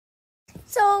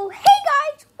So, hey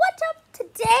guys, what's up?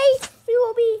 Today we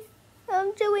will be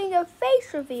doing a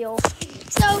face reveal.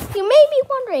 So, you may be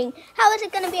wondering, how is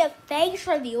it going to be a face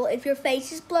reveal if your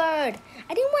face is blurred?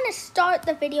 I didn't want to start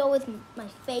the video with my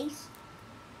face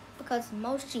because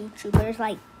most YouTubers,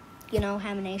 like,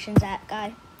 Hamination's that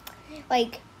guy,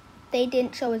 they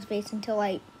didn't show his face until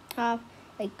a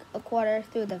quarter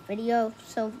through the video.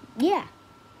 So, yeah.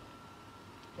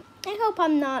 I hope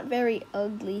I'm not very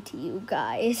ugly to you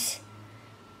guys.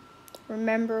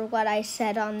 Remember what I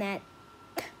said on that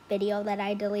video that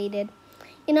I deleted?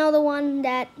 You know, the one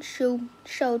that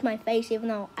showed my face even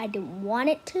though I didn't want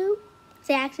it to?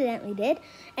 I accidentally did.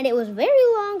 And it was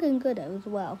very long and good as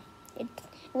well. It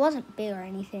wasn't big or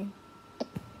anything.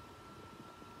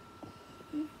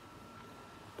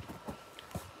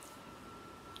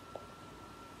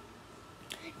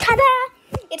 Ta-da!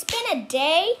 It's been a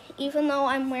day, even though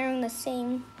I'm wearing the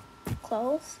same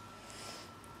clothes.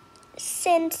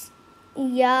 Since,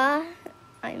 yeah,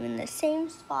 I'm in the same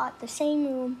spot, the same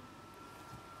room.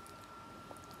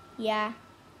 Yeah.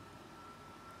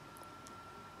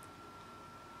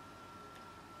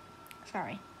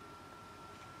 Sorry.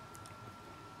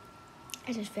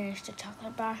 I just finished a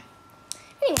chocolate bar.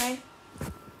 Anyway,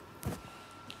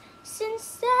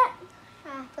 since that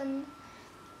happened,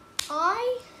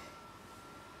 I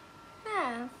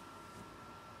have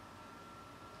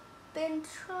been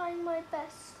trying my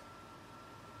best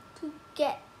to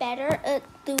get better at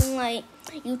doing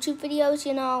YouTube videos,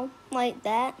 like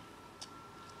that.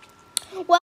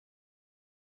 Well,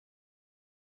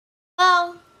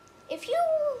 if you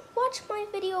watch my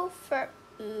video for,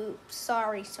 oops,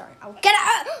 sorry, I'll get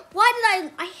out. Why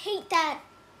did I hate that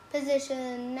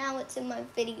position. Now it's in my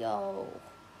video.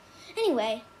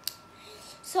 Anyway,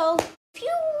 so if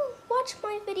you watch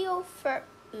my video for,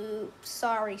 oops,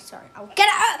 sorry, I'll get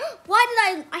out.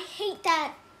 Why did I hate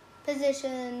that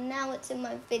position. Now it's in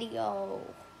my video.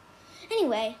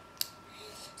 Anyway,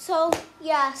 so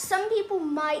yeah, some people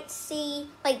might see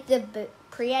the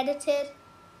pre-edited,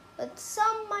 but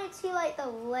some might see the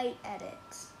late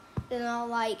edits.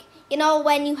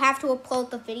 When you have to upload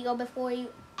the video before you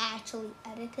actually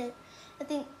edit it. I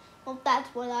think, well,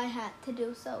 that's what I had to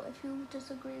do. So if you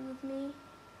disagree with me,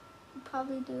 you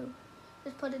probably do.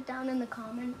 Just put it down in the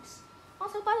comments.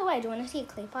 Also, by the way, do you want to see a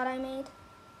clay pot I made?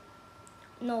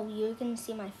 No, you're going to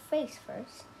see my face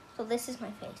first. So this is my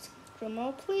face. Drum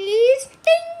roll, please.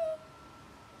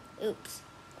 Ding! Oops.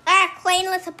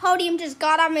 Clayless, a podium just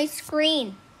got on my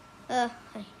screen.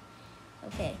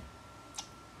 Okay.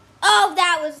 Oh,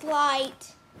 that was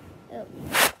light.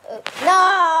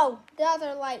 No! The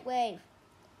other light wave.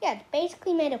 Yeah, it's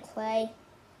basically made of clay.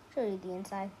 Show you the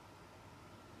inside.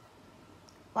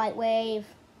 Light wave.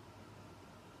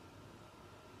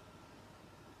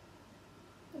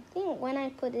 I think when I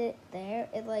put it there,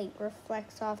 it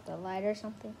reflects off the light or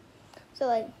something. So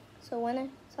when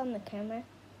it's on the camera,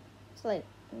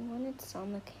 when it's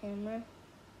on the camera,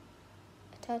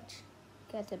 I touch,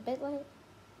 gets a bit light.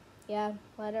 Yeah,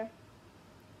 lighter.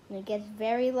 And it gets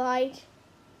very light.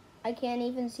 I can't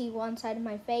even see one side of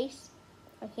my face.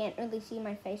 I can't really see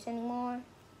my face anymore.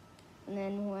 And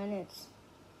then when it's,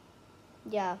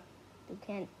 yeah, you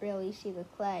can't really see the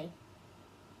clay.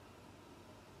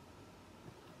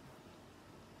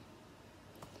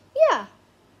 Yeah.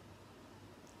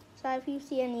 So if you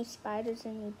see any spiders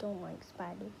and you don't like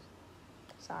spiders,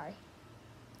 sorry.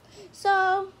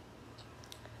 So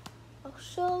I'll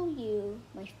show you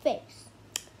my face.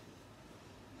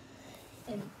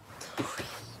 In 3.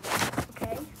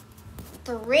 Okay?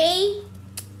 3,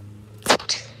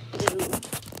 2.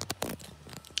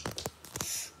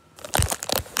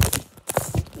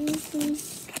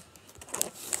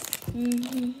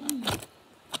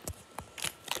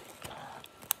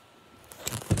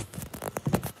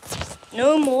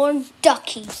 No more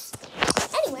duckies.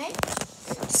 Anyway,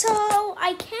 so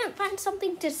I can't find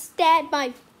something to stab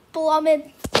my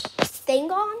blummed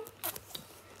thing on.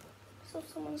 So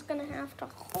someone's gonna have to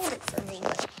hold it for me.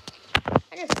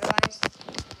 I just realized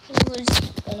who was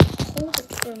gonna hold it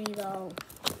for me though.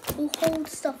 Who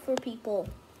holds stuff for people?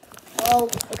 Oh,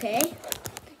 okay.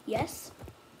 Yes.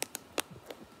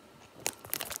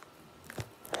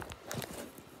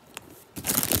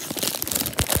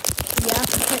 Yeah,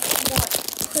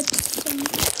 put some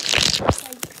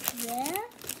there,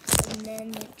 and then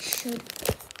it should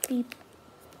be,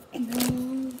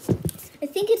 no. I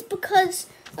think it's because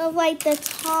of the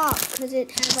top, because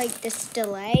it has this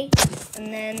delay,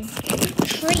 and then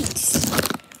treats.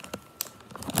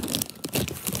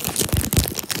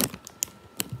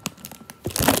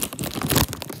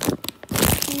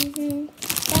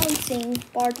 Bouncing,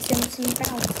 Bart Simpson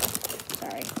bounce.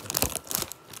 Sorry.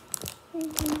 Then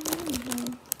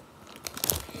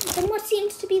what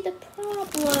seems to be the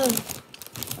problem?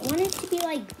 I want it to be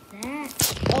like that.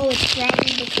 Oh, it's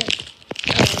probably because...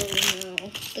 Oh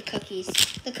no, the cookies.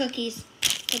 The cookies.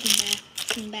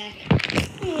 Come back.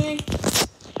 Anyway, so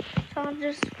I'll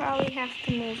just probably have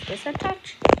to move this a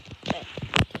touch.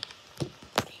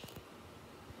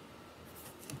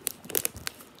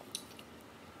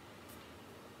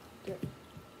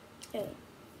 Okay.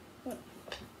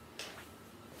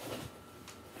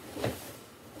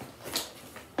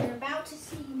 You're about to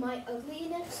see my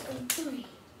ugliness in 3,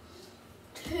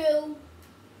 2,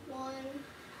 1.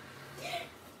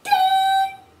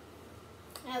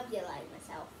 I hope you like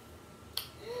myself.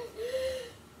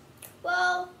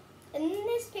 Well, in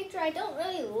this picture, I don't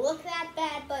really look that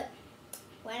bad, but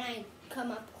when I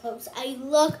come up close, I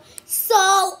look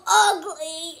so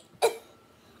ugly.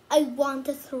 I want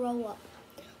to throw up.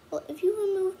 Well, if you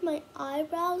removed my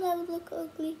eyebrows, I would look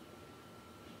ugly.